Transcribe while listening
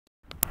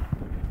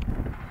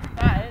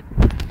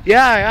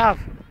Yeah, I have.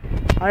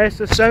 And it's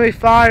the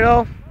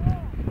semi-final.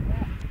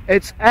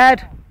 It's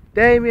Ed,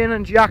 Damien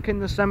and Jack in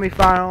the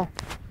semi-final.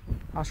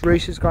 As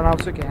Reese has gone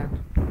out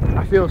again.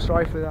 I feel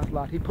sorry for that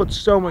lad. He puts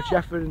so much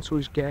effort into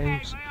his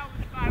games.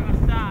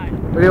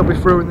 But he'll be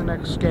through in the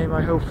next game,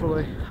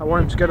 hopefully. I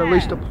want him to get at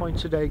least a point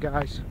today,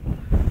 guys.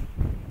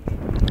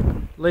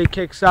 Lee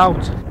kicks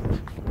out.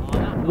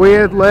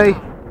 Weirdly.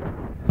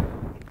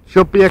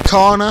 Should be a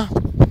corner,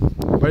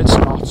 but it's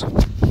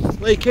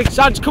not. Lee kicks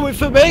out, it's coming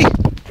for me.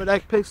 But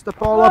Ed picks the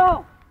ball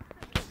up.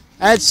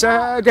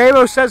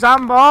 Damo says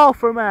handball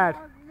from Ed.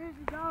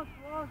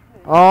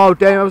 Oh,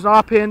 Damo's not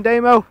happy, and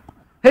Damo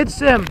hits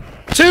him.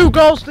 2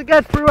 goals to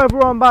get through,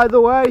 everyone, by the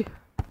way.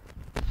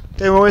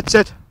 Damo hits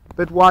it. A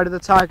bit wide of the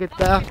target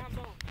there.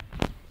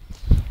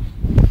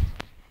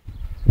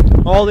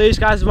 All these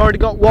guys have already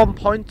got 1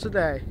 point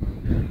today.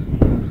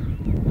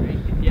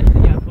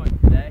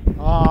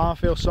 Oh, I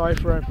feel sorry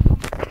for him.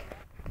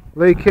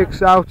 Lee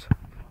kicks out.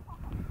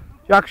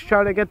 Jack's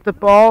trying to get the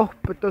ball,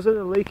 but doesn't,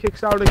 and Lee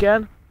kicks out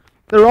again.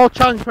 They're all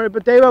challenging for it,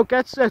 but Damo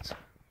gets it.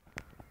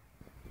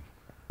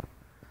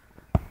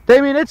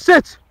 Damien hits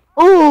it.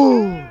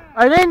 Ooh!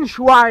 An inch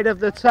wide of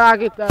the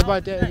target there by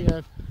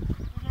Damien.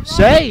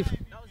 Save!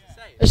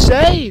 A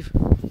save!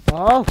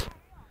 Oh!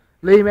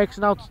 Lee makes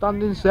an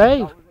outstanding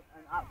save.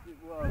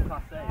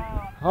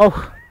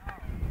 Oh!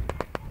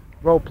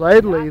 Well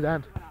played, Lee,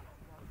 then.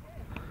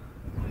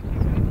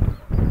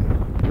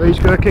 Lee's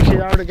going to kick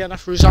it out again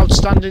after his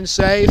outstanding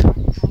save.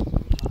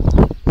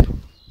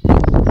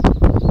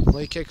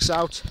 Lee kicks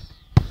out.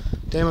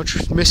 Damo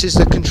misses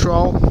the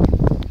control.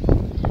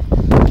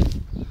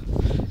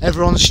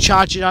 Everyone's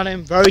charging at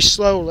him very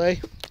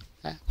slowly.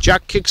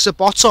 Jack kicks a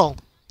bottle.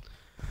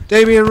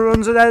 Damien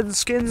runs ahead and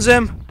skins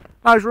him.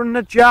 Now he's running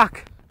at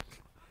Jack.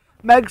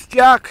 Meg's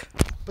Jack,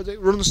 but it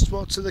runs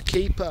to the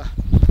keeper.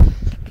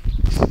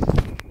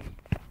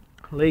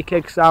 Lee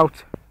kicks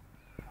out.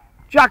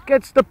 Jack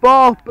gets the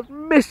ball, but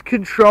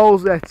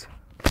miscontrols it.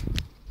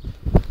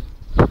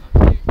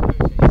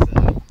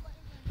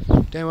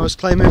 Damo's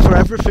claiming for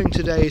everything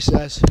today, he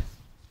says.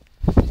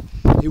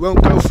 He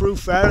won't go through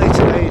fairly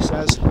today, he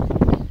says.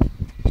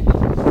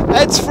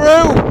 Heads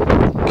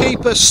through!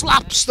 Keeper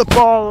slaps the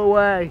ball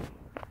away.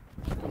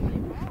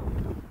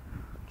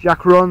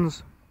 Jack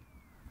runs.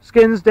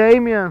 Skins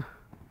Damien.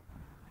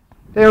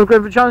 Damo's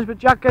going for a challenge, but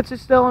Jack gets it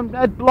still and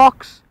Ed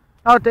blocks.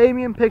 Now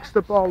Damien picks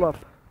the ball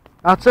up.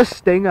 That's a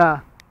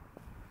stinger.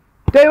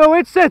 Damo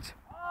hits it!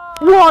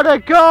 What a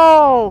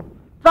goal!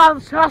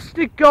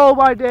 Fantastic goal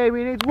by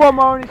Damien. It's one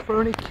more on his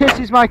phone. He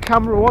kisses my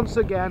camera once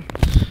again.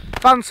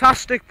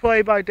 Fantastic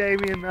play by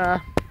Damien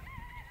there.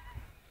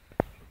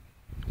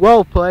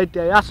 Well played,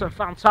 Dave. That's a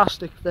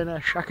fantastic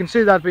finish. I can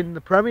see that being in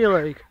the Premier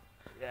League.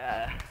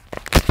 Yeah.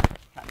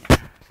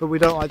 But we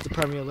don't like the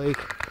Premier League.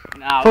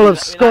 No, Full of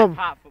scum. We like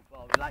park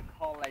football. We like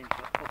whole lane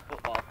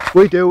football.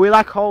 We do. We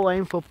like whole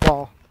lane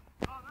football.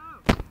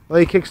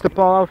 Lee kicks the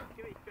ball out.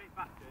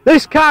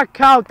 This can't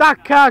count.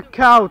 That can't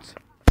count.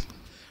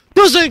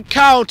 Doesn't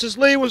count as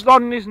Lee was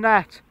not in his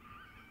net.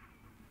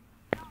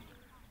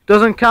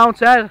 Doesn't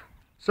count, Ed.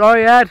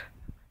 Sorry, Ed.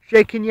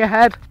 Shaking your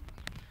head.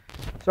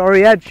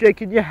 Sorry, Ed.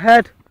 Shaking your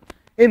head.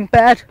 In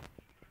bed.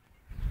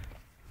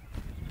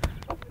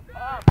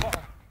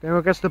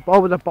 Damo gets the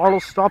ball, but the bottle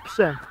stops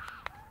him.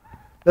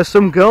 There's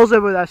some girls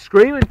over there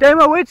screaming.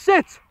 Damo hits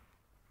it.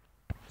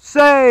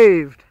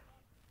 Saved.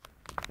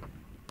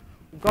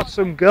 We've got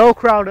some girl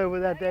crowd over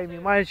there, Damien.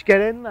 You managed to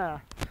get in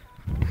there.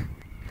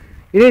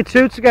 You need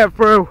 2 to get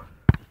through.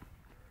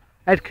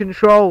 Ed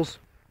controls.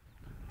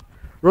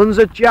 Runs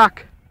at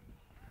Jack.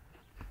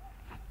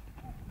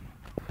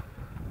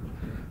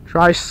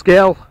 Tries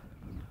skill.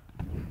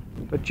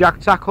 But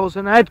Jack tackles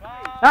and Ed.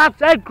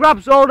 That's Ed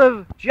grabs hold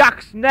of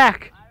Jack's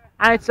neck.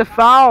 And it's a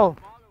foul.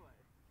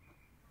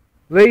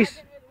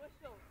 Least.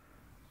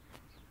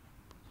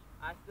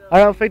 I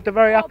don't think they're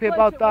very happy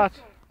about that.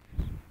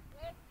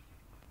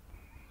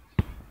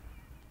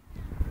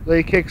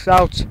 Lee kicks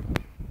out.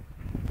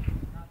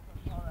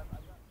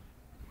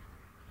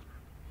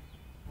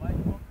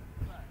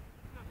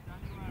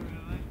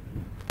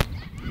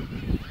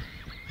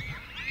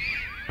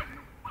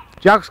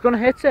 Jack's gonna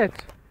hit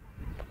it.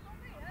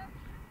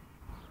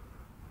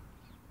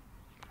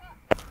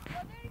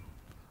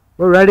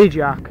 We're ready,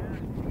 Jack.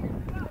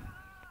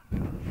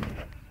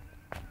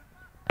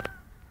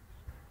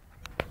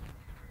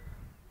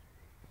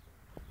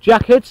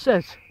 Jack hits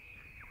it.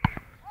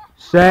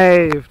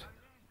 Saved.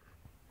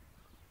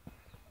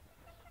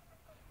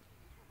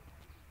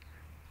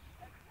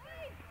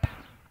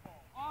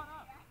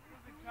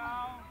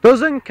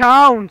 Doesn't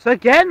count.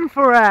 Again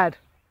for Ed.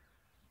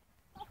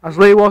 As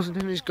Lee wasn't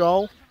in his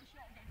goal.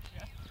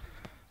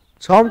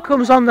 Tom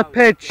comes on the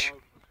pitch.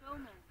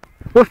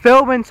 We're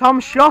filming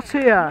Tom's shot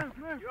here.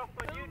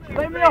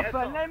 Lay me off,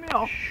 Ben. Lay me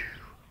off.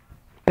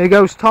 Here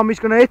goes Tom. He's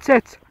going to hit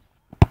it.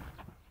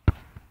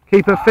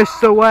 Keeper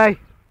fists away.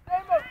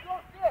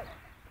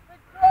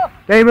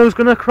 Damo's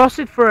going to cross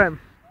it for him.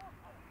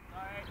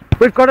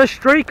 We've got a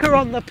streaker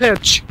on the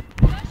pitch.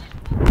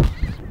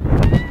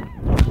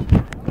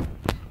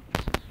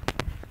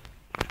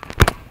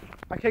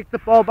 kick the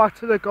ball back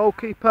to the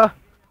goalkeeper.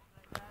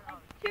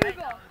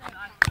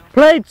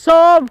 Played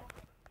Tom!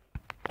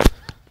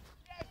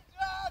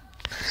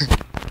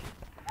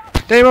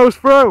 Damo's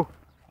through!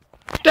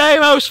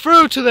 Damo's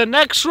through to the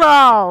next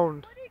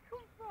round!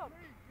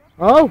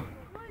 Oh!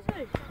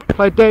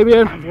 Played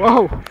Damien.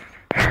 Whoa!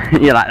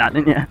 You like that,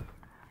 didn't you?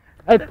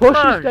 Ed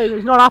pushes Damien,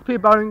 he's not happy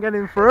about him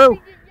getting through.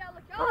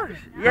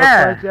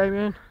 Yeah! Played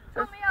Damien.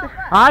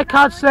 I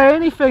can't say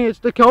anything, it's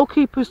the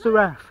goalkeeper's the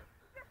ref.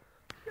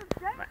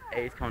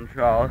 Ace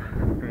control,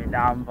 bring it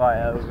down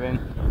by over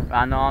him,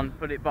 ran on,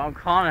 put it bottom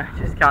corner,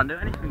 just can't do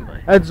anything with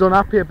it. Ed's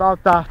unhappy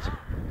about that.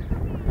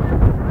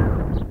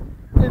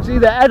 It's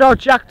either Ed or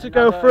Jack to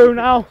go through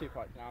now.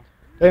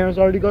 Damien's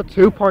already got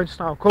 2 points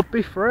now, could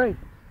be 3.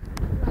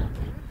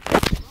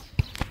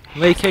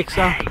 Lee kicks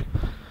out.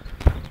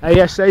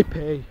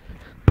 ASAP.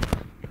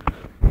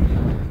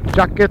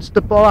 Jack gets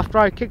the ball after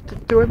I kicked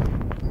it to him.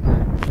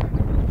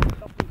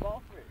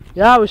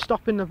 Yeah, we're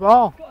stopping the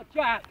ball.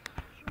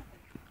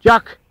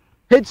 Jack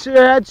hits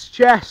Ed's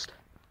chest.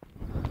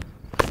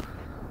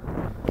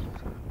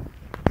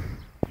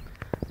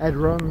 Ed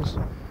runs.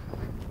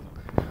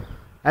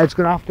 Ed's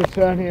going to have to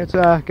turn here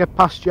to get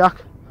past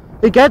Jack.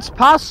 He gets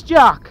past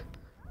Jack,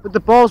 but the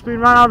ball's been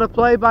run out of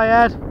play by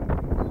Ed.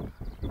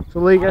 So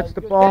Lee gets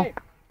the ball.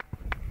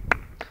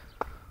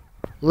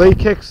 Lee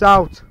kicks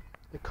out.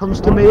 It comes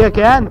to me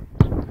again.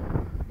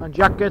 And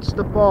Jack gets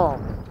the ball.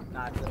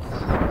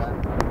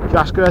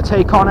 Jack's going to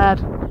take on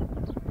Ed.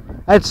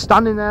 Ed's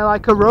standing there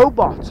like a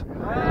robot.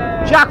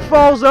 Jack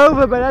falls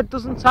over, but Ed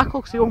doesn't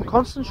tackle because he wasn't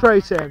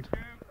concentrating.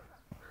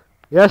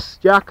 Yes,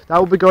 Jack, that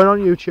will be going on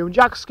YouTube.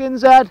 Jack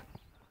skins Ed.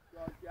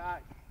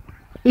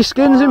 He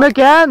skins him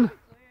again.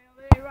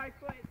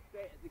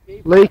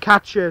 Lee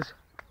catches.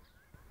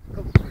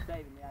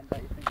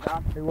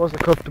 It was a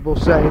comfortable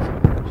save.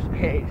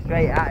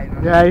 Straight at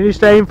him. Yeah, he needs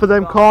to aim for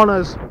them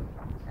corners.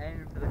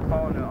 Aim for the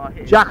corner or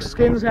hit Jack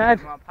skins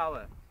Ed.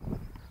 Power.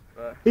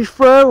 He's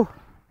through.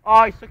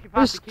 Oh, he's took it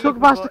past He's the keeper.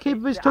 took past the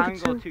keeper, he's took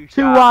it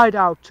too wide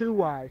out, too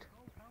wide.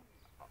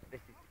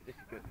 This is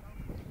good.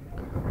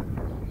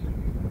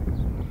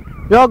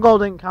 Your goal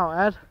didn't count,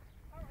 Ed.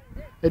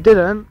 It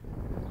didn't.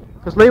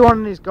 Because Lee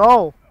won his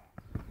goal.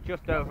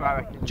 Just over, I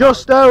reckon.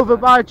 Just over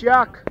by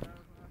Jack.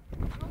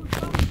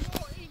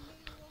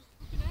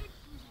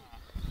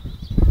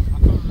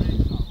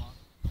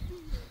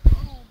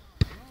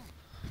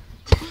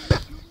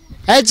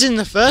 Ed's in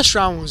the first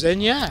round was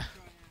in, yeah.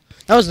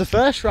 That was the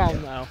first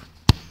round now.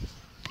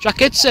 Jack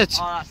hits it.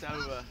 Oh, that's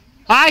over.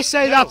 I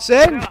say that's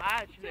in. No,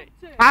 actually.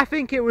 I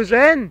think it was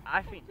in.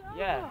 I think,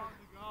 yeah.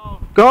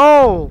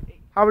 Goal.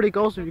 How many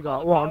goals have you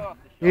got? 1.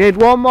 You need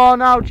 1 more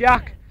now,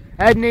 Jack.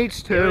 Ed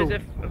needs 2.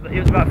 He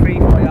was about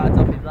 3-4 yards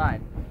off his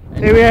line.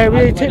 Yeah,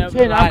 we tipped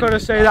in. I've got to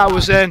say that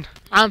was in.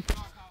 And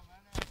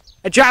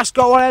Jack's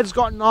got one, Ed's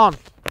got none.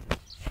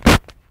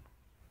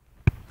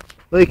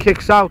 Lee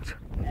kicks out.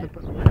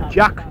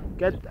 Jack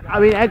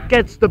Ed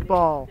gets the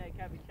ball.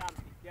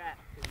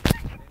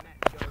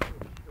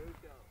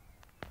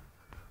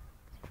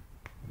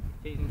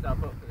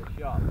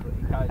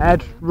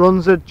 Ed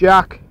runs at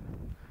Jack.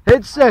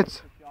 Hits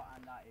it.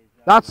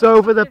 That's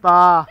over the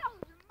bar.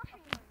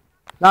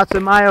 That's a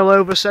mile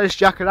over, says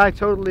Jack, and I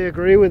totally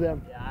agree with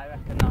him. Yeah, I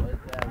reckon that was.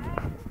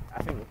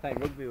 I think we're playing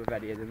rugby with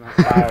Eddie than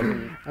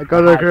that. I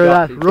got to agree with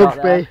that.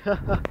 Rugby.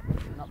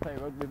 Not playing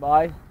rugby,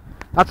 boy.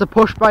 That's a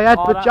push by Ed,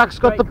 but Jack's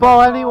got the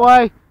ball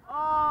anyway.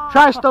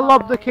 Tries to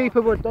lob the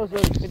keeper, but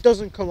it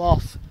doesn't come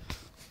off.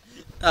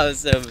 That was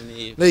so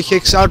many. Lee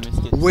kicks out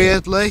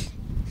weirdly.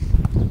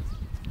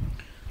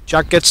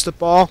 Jack gets the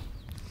ball.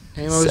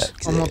 Damo's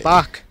on my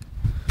back.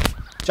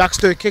 Jack's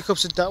doing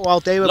kick-ups while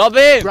David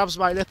grabs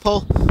my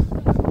nipple.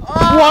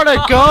 Oh. What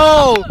a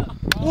goal!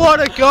 What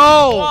a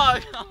goal!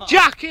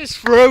 Jack is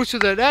through to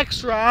the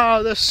next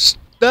round.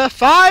 The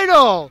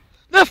final!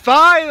 The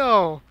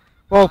final!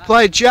 Well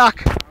played,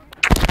 Jack.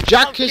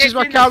 Jack kisses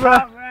my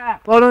camera.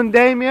 Well done,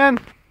 Damien.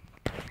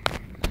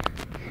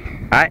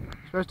 Right.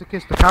 You're supposed to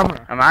kiss the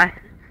camera. Am I?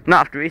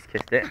 Not after he's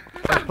kissed it.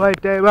 Well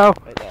played, Damo.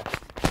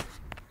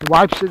 He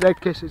wipes it, then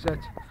kisses it.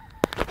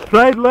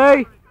 Played,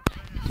 Lee.